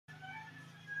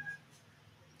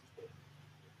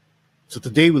So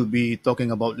today we'll be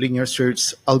talking about linear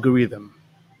search algorithm.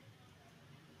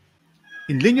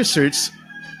 In linear search,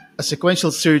 a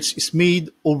sequential search is made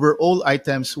over all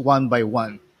items one by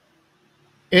one.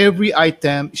 Every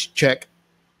item is checked,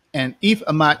 and if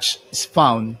a match is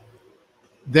found,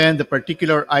 then the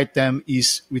particular item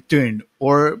is returned,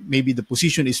 or maybe the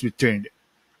position is returned.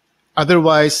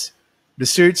 Otherwise, the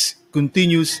search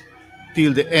continues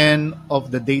till the end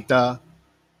of the data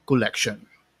collection.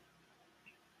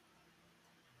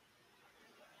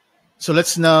 So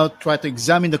let's now try to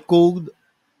examine the code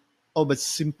of a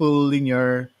simple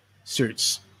linear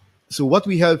search. So what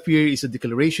we have here is a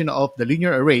declaration of the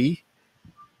linear array.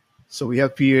 So we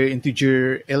have here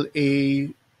integer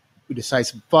LA with the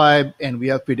size of 5, and we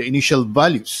have here the initial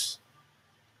values.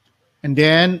 And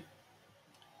then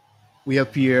we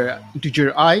have here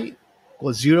integer I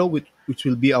equals 0, which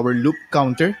will be our loop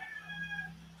counter.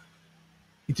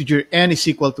 Integer n is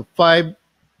equal to 5,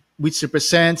 which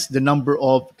represents the number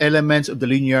of elements of the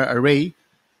linear array.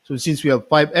 So since we have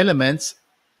 5 elements,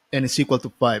 n is equal to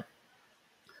 5.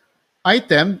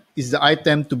 Item is the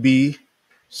item to be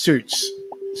searched.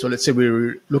 So let's say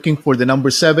we're looking for the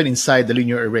number 7 inside the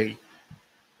linear array.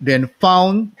 Then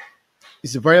found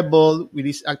is a variable which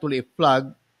is actually a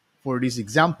flag for this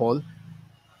example.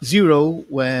 0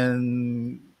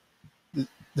 when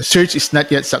the search is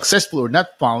not yet successful or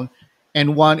not found,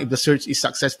 and 1 if the search is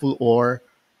successful or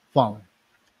found.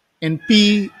 And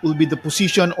P will be the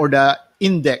position or the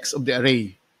index of the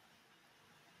array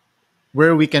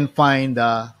where we can find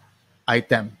the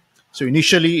item. So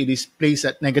initially it is placed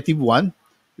at -1.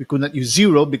 We could not use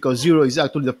 0 because 0 is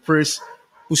actually the first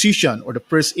position or the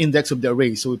first index of the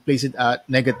array. So we place it at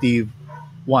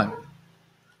 -1.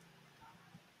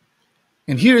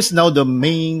 And here is now the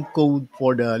main code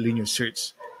for the linear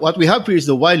search. What we have here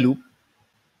is the while loop,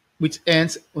 which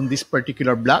ends on this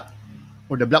particular block,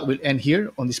 or the block will end here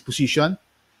on this position.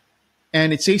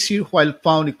 And it says here while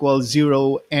found equals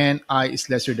 0 and I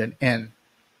is lesser than n.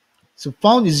 So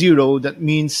found is 0, that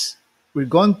means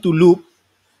we're going to loop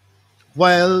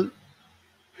while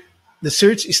the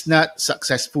search is not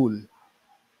successful.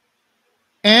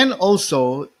 And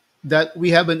also that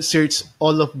we haven't searched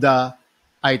all of the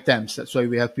items. That's why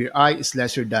we have here I is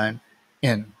lesser than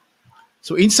n.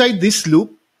 So inside this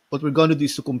loop, what we're going to do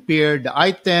is to compare the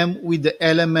item with the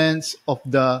elements of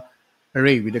the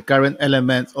array, with the current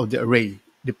elements of the array,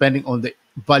 depending on the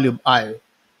value of I.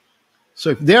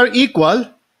 So if they are equal,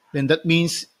 then that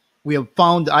means we have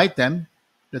found the item.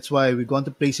 That's why we're going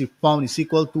to place if found is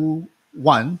equal to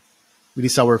 1,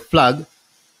 which is our flag.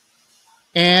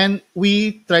 And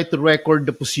we try to record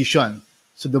the position.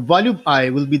 So the value of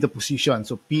I will be the position.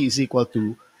 So P is equal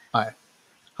to I.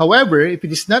 However, if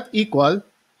it is not equal,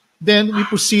 then we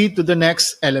proceed to the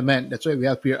next element. That's why we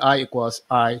have here I equals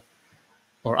I,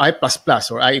 or I plus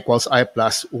plus, or I equals I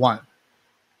plus 1.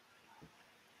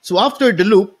 So after the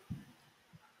loop,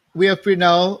 we have here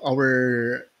now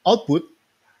our output.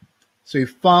 So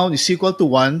if found is equal to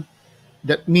 1,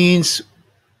 that means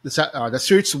the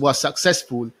search was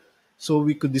successful. So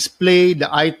we could display the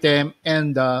item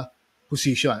and the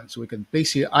position. So we can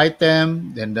place here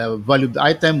item, then the value of the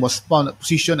item was found at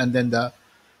position, and then the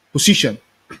position.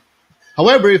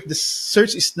 However, if the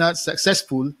search is not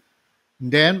successful,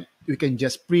 then we can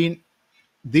just print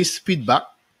this feedback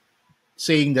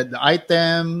saying that the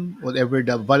item, whatever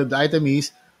the value of the item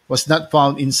is, was not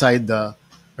found inside the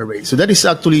array. So that is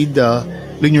actually the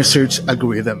linear search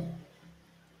algorithm.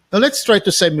 Now let's try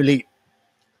to simulate.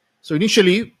 So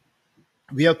initially,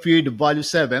 we have here the value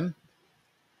 7,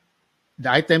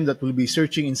 the item that will be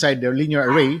searching inside the linear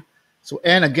array. So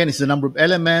n again is the number of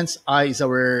elements, I is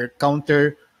our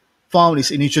counter, found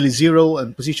is initially 0,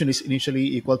 and position is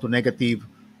initially equal to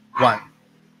 -1.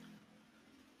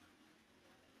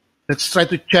 Let's try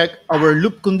to check our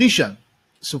loop condition.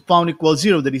 So found equals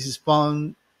 0, that is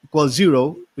found equals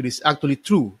 0, which is actually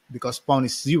true because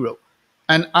found is 0.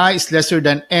 And I is lesser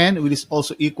than n, which is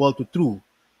also equal to true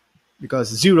because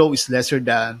 0 is lesser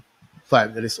than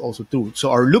 5, that is also true.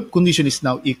 So our loop condition is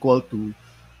now equal to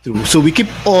true. So we keep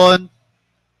on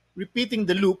repeating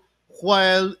the loop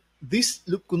while this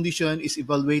loop condition is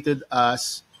evaluated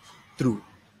as true.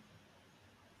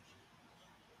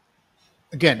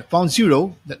 Again, found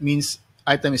 0, that means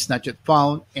item is not yet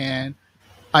found, and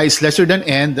I is lesser than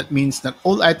n, that means that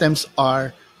all items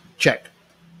are checked.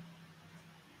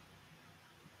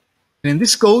 And in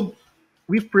this code,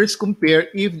 we first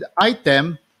compare if the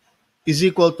item is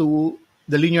equal to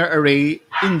the linear array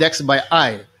indexed by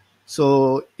I.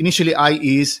 So initially I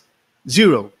is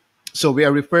 0. So we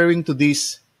are referring to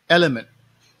this element.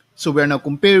 So we are now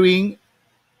comparing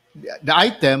the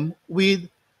item with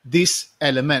this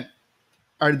element.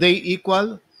 Are they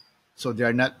equal? So they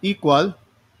are not equal.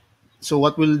 So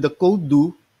what will the code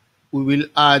do? We will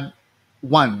add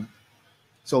 1.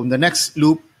 So in the next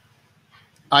loop,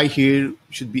 I here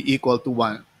should be equal to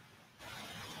 1.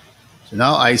 So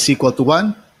now I is equal to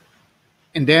 1.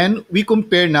 And then we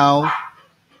compare now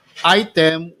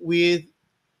item with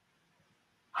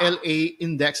LA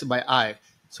indexed by I.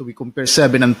 So we compare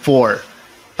 7 and 4.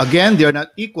 Again, they are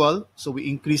not equal, so we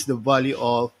increase the value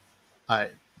of I.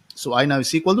 So I now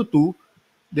is equal to 2.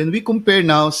 Then we compare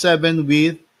now 7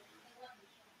 with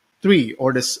 3,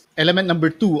 or the element number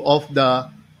 2 of the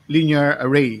linear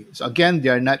array. So again, they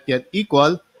are not yet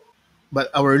equal, but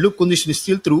our loop condition is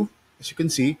still true, as you can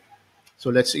see. So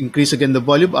let's increase again the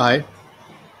value of I.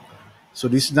 So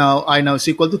this now, I now is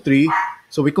equal to 3.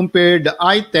 So we compare the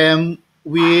item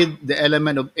with the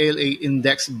element of LA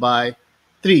indexed by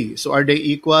 3. So are they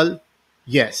equal?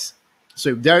 Yes. So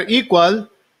if they are equal,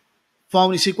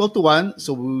 found is equal to 1.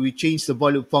 So we change the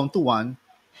value of found to 1.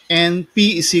 And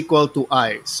P is equal to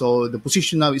I. So the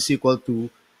position now is equal to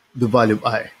the value of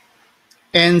I.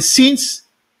 And since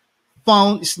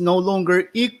found is no longer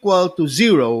equal to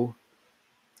 0,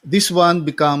 this one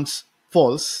becomes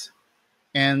false.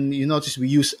 And you notice we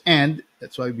use and,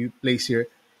 that's why we place here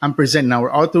ampersand in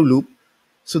our outer loop.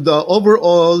 So the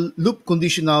overall loop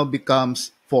condition now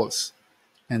becomes false.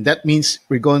 And that means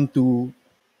we're going to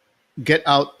get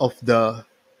out of the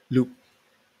loop.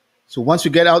 So once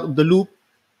we get out of the loop,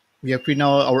 we have print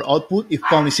now our output. If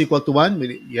found is equal to 1,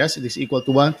 yes, it is equal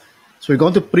to 1. So we're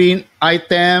going to print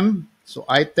item. So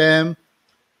item.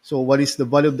 So what is the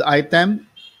value of the item?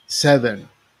 7.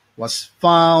 Was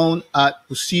found at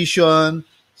position.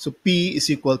 So P is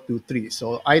equal to 3.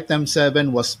 So item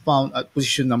 7 was found at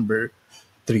position number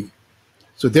 3.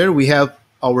 So there we have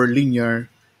our linear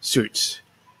search.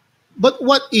 But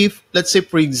what if, let's say,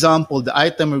 for example, the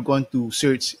item we're going to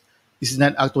search is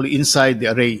not actually inside the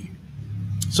array?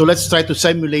 So let's try to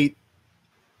simulate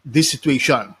this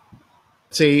situation.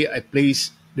 Say I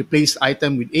replace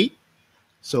item with 8.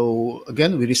 So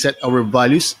again, we reset our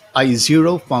values. I is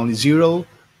 0, found is 0,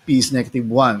 P is negative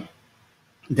 1.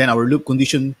 Then our loop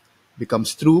condition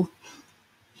becomes true.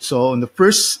 So in the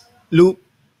first loop,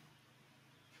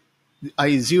 I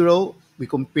is 0, we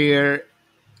compare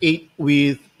 8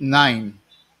 with 9.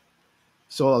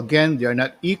 So again, they are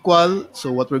not equal.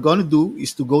 So what we're going to do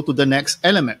is to go to the next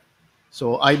element.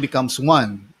 So I becomes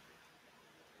 1.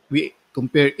 We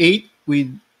compare 8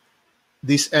 with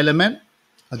this element.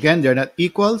 Again, they're not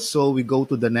equal, so we go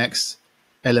to the next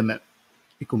element.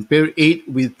 We compare 8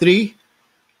 with 3.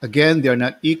 Again, they're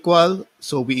not equal,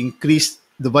 so we increase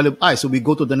the value of I. So we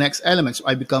go to the next element, so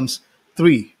I becomes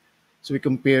 3. So we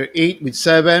compare 8 with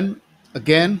 7.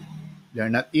 Again, they're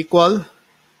not equal.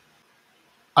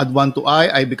 Add 1 to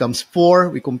I becomes 4.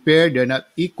 We compare, they're not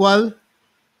equal.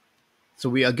 So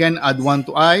we again add 1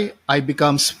 to I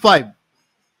becomes 5.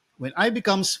 When I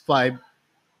becomes 5,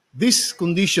 this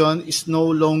condition is no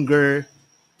longer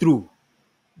true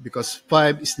because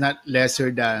 5 is not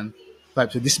lesser than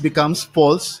 5. So this becomes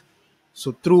false.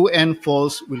 So true and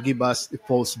false will give us the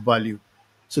false value.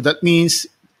 So that means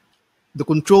the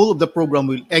control of the program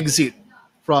will exit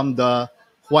from the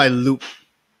while loop.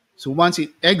 So once it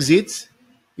exits,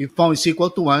 if found is equal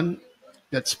to 1,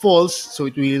 that's false. So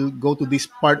it will go to this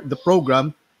part of the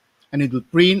program and it will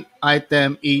print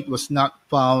item 8 was not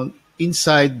found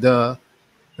inside the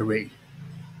array.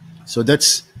 So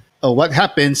that's what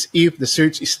happens if the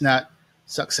search is not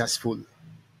successful.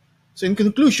 So in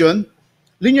conclusion,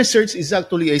 linear search is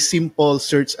actually a simple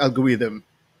search algorithm.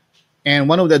 And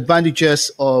one of the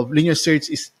advantages of linear search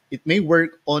is it may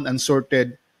work on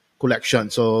unsorted collection.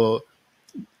 So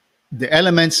the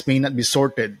elements may not be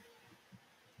sorted.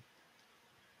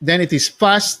 Then it is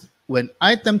fast when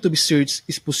item to be searched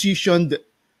is positioned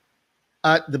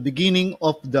at the beginning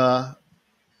of the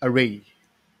array.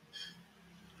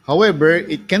 However,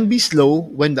 it can be slow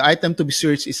when the item to be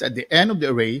searched is at the end of the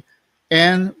array,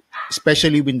 and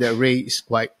especially when the array is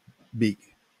quite big.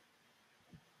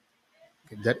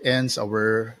 Okay, that ends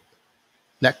our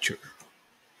lecture.